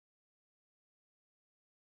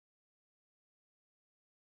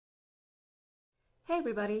Hey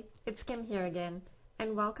everybody, it's Kim here again,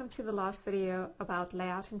 and welcome to the last video about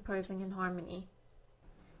layout and posing in Harmony.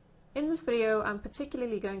 In this video, I'm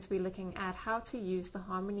particularly going to be looking at how to use the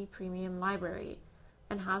Harmony Premium library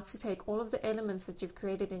and how to take all of the elements that you've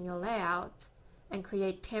created in your layout and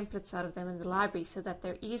create templates out of them in the library so that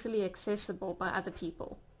they're easily accessible by other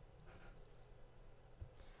people.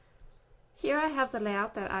 Here I have the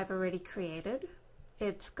layout that I've already created.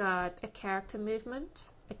 It's got a character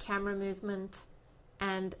movement, a camera movement,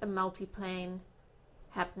 and a multiplane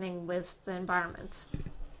happening with the environment.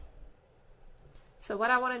 So what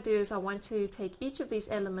I want to do is I want to take each of these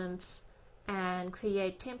elements and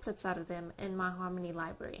create templates out of them in my Harmony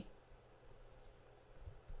library.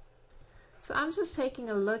 So I'm just taking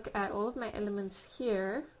a look at all of my elements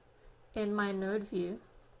here in my node view.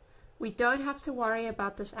 We don't have to worry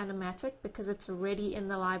about this animatic because it's already in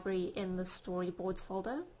the library in the storyboards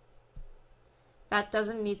folder. That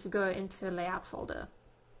doesn't need to go into a layout folder.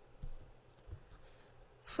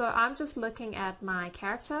 So I'm just looking at my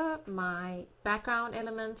character, my background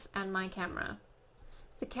elements, and my camera.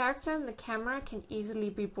 The character and the camera can easily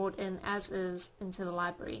be brought in as is into the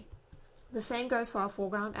library. The same goes for our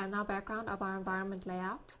foreground and our background of our environment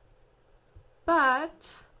layout.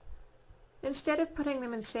 But instead of putting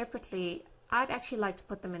them in separately, I'd actually like to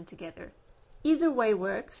put them in together. Either way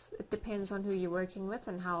works. It depends on who you're working with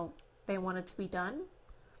and how they want it to be done.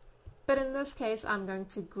 But in this case, I'm going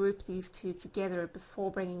to group these two together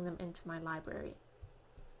before bringing them into my library.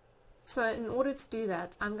 So in order to do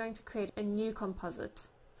that, I'm going to create a new composite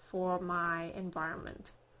for my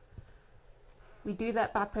environment. We do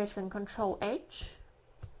that by pressing Ctrl H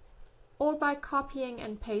or by copying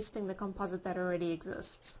and pasting the composite that already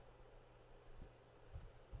exists.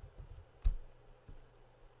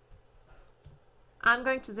 I'm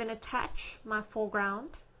going to then attach my foreground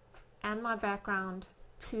and my background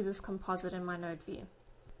to this composite in my node view.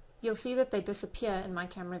 You'll see that they disappear in my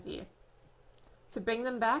camera view. To bring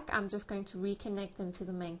them back, I'm just going to reconnect them to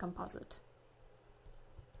the main composite.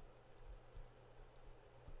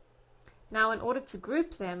 Now in order to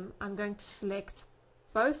group them, I'm going to select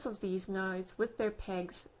both of these nodes with their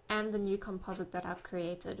pegs and the new composite that I've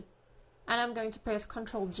created. And I'm going to press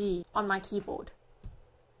Ctrl G on my keyboard.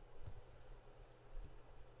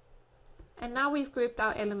 And now we've grouped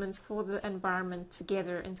our elements for the environment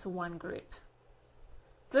together into one group.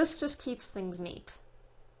 This just keeps things neat.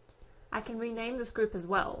 I can rename this group as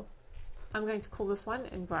well. I'm going to call this one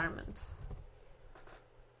Environment.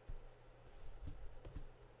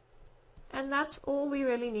 And that's all we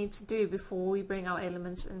really need to do before we bring our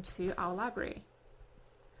elements into our library.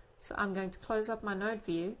 So I'm going to close up my node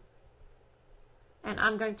view and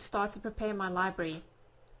I'm going to start to prepare my library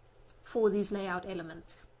for these layout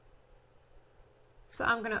elements. So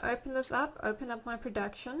I'm going to open this up, open up my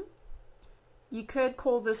production. You could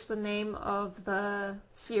call this the name of the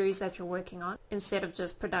series that you're working on instead of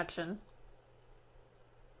just production.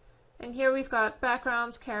 And here we've got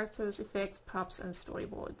backgrounds, characters, effects, props, and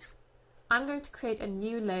storyboards. I'm going to create a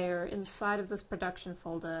new layer inside of this production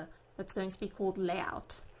folder that's going to be called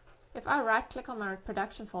Layout. If I right click on my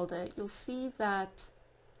production folder, you'll see that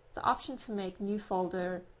the option to make new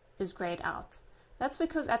folder is grayed out. That's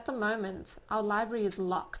because at the moment our library is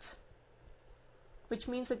locked, which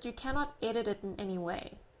means that you cannot edit it in any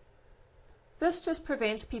way. This just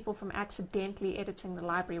prevents people from accidentally editing the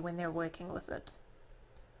library when they're working with it.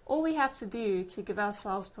 All we have to do to give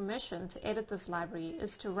ourselves permission to edit this library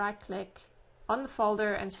is to right click on the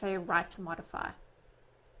folder and say Write to Modify.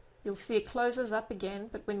 You'll see it closes up again,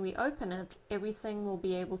 but when we open it, everything will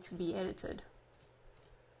be able to be edited.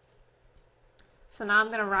 So now I'm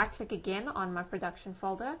going to right click again on my production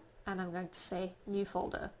folder and I'm going to say New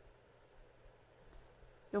Folder.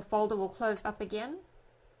 Your folder will close up again,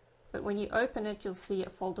 but when you open it you'll see a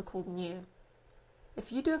folder called New.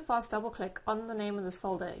 If you do a fast double click on the name of this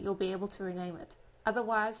folder, you'll be able to rename it.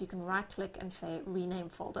 Otherwise you can right click and say Rename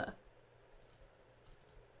Folder.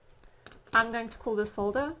 I'm going to call this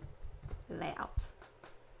folder Layout.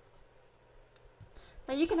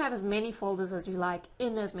 Now you can have as many folders as you like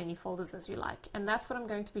in as many folders as you like, and that's what I'm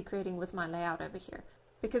going to be creating with my layout over here,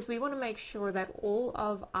 because we want to make sure that all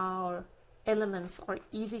of our elements are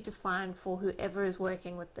easy to find for whoever is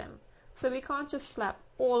working with them. So we can't just slap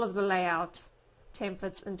all of the layout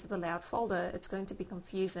templates into the layout folder. It's going to be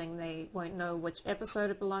confusing. They won't know which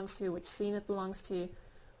episode it belongs to, which scene it belongs to.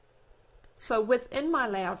 So within my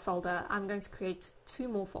layout folder, I'm going to create two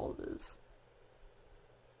more folders.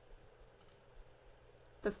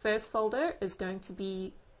 The first folder is going to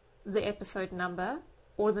be the episode number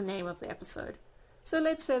or the name of the episode. So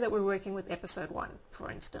let's say that we're working with episode 1,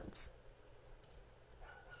 for instance.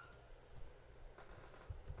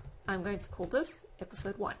 I'm going to call this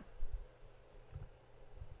episode 1.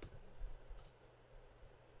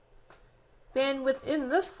 Then within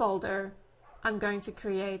this folder, I'm going to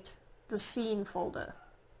create the scene folder.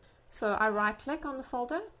 So I right click on the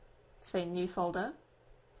folder, say new folder,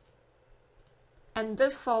 and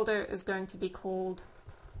this folder is going to be called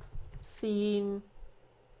scene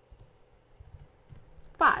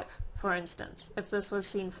 5, for instance, if this was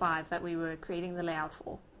scene 5 that we were creating the layout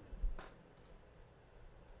for.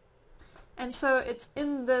 And so it's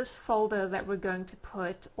in this folder that we're going to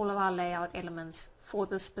put all of our layout elements for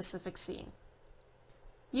this specific scene.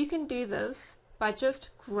 You can do this by just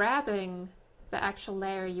grabbing the actual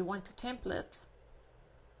layer you want to template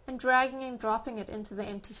and dragging and dropping it into the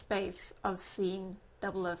empty space of scene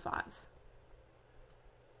 005.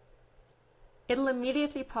 It'll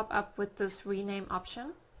immediately pop up with this rename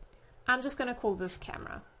option. I'm just going to call this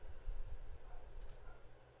camera.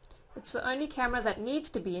 It's the only camera that needs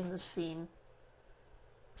to be in this scene,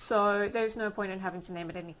 so there's no point in having to name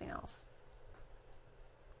it anything else.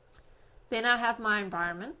 Then I have my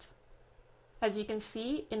environment. As you can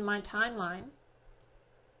see in my timeline,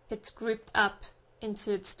 it's grouped up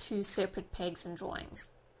into its 2 separate pegs and drawings.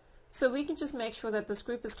 So we can just make sure that this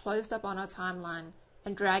group is closed up on our timeline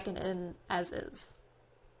and drag it in as is.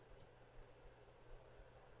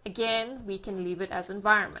 Again, we can leave it as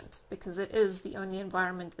environment because it is the only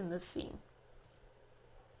environment in this scene.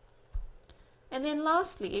 And then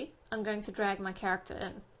lastly, I'm going to drag my character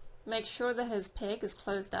in. Make sure that his peg is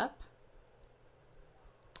closed up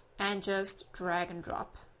and just drag and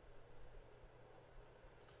drop.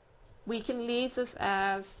 We can leave this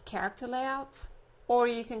as character layout, or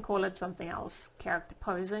you can call it something else. Character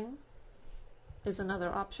posing is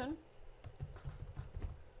another option.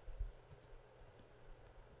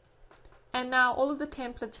 And now all of the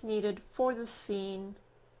templates needed for the scene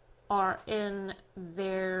are in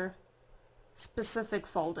their specific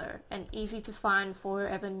folder and easy to find for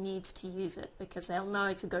whoever needs to use it, because they'll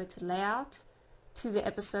know to go to layout, to the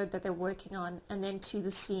episode that they're working on, and then to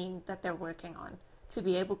the scene that they're working on to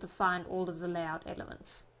be able to find all of the layout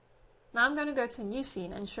elements. Now I'm going to go to a new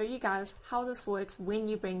scene and show you guys how this works when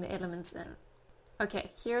you bring the elements in.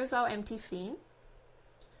 Okay, here's our empty scene.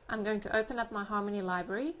 I'm going to open up my Harmony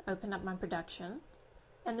library, open up my production,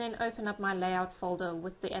 and then open up my layout folder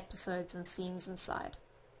with the episodes and scenes inside.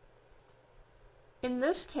 In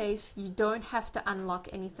this case, you don't have to unlock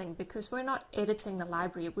anything because we're not editing the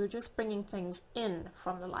library, we're just bringing things in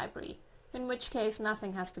from the library, in which case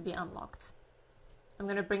nothing has to be unlocked. I'm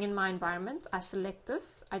going to bring in my environment, I select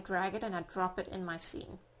this, I drag it and I drop it in my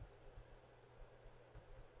scene.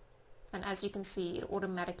 And as you can see, it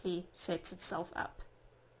automatically sets itself up.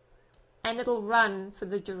 And it'll run for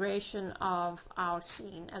the duration of our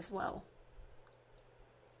scene as well.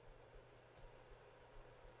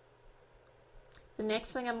 The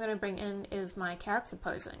next thing I'm going to bring in is my character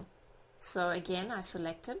posing. So again, I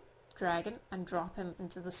select it, drag it, and drop him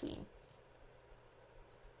into the scene.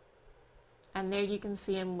 And there you can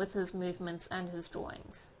see him with his movements and his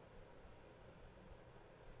drawings.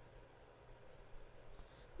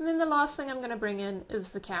 And then the last thing I'm going to bring in is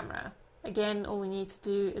the camera. Again, all we need to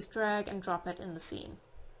do is drag and drop it in the scene.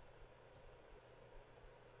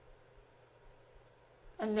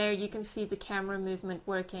 And there you can see the camera movement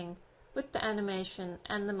working with the animation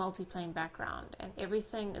and the multiplane background, and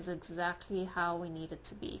everything is exactly how we need it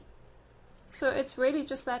to be. So it's really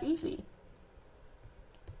just that easy.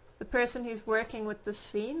 The person who's working with this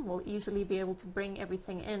scene will easily be able to bring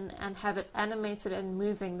everything in and have it animated and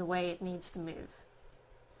moving the way it needs to move.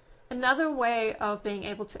 Another way of being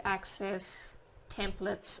able to access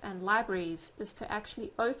templates and libraries is to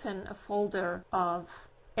actually open a folder of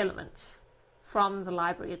elements from the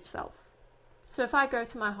library itself. So if I go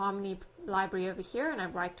to my Harmony library over here and I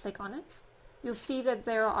right click on it, you'll see that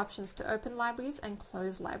there are options to open libraries and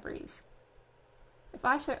close libraries. If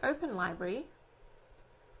I say open library,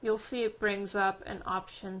 you'll see it brings up an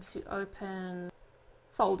option to open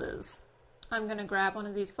folders. I'm going to grab one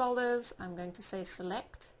of these folders, I'm going to say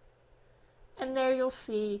select, and there you'll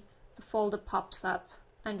see the folder pops up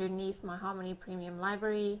underneath my Harmony Premium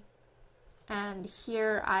library, and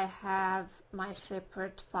here I have my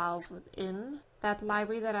separate files within that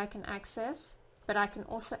library that I can access, but I can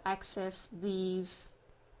also access these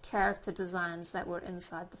character designs that were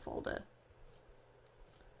inside the folder.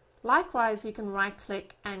 Likewise, you can right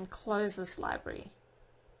click and close this library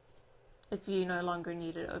if you no longer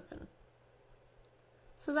need it open.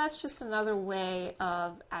 So that's just another way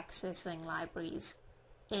of accessing libraries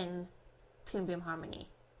in Toon Boom Harmony.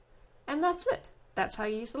 And that's it. That's how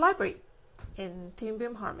you use the library in Toon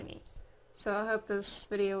Boom Harmony. So I hope this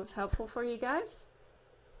video was helpful for you guys.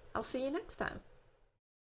 I'll see you next time.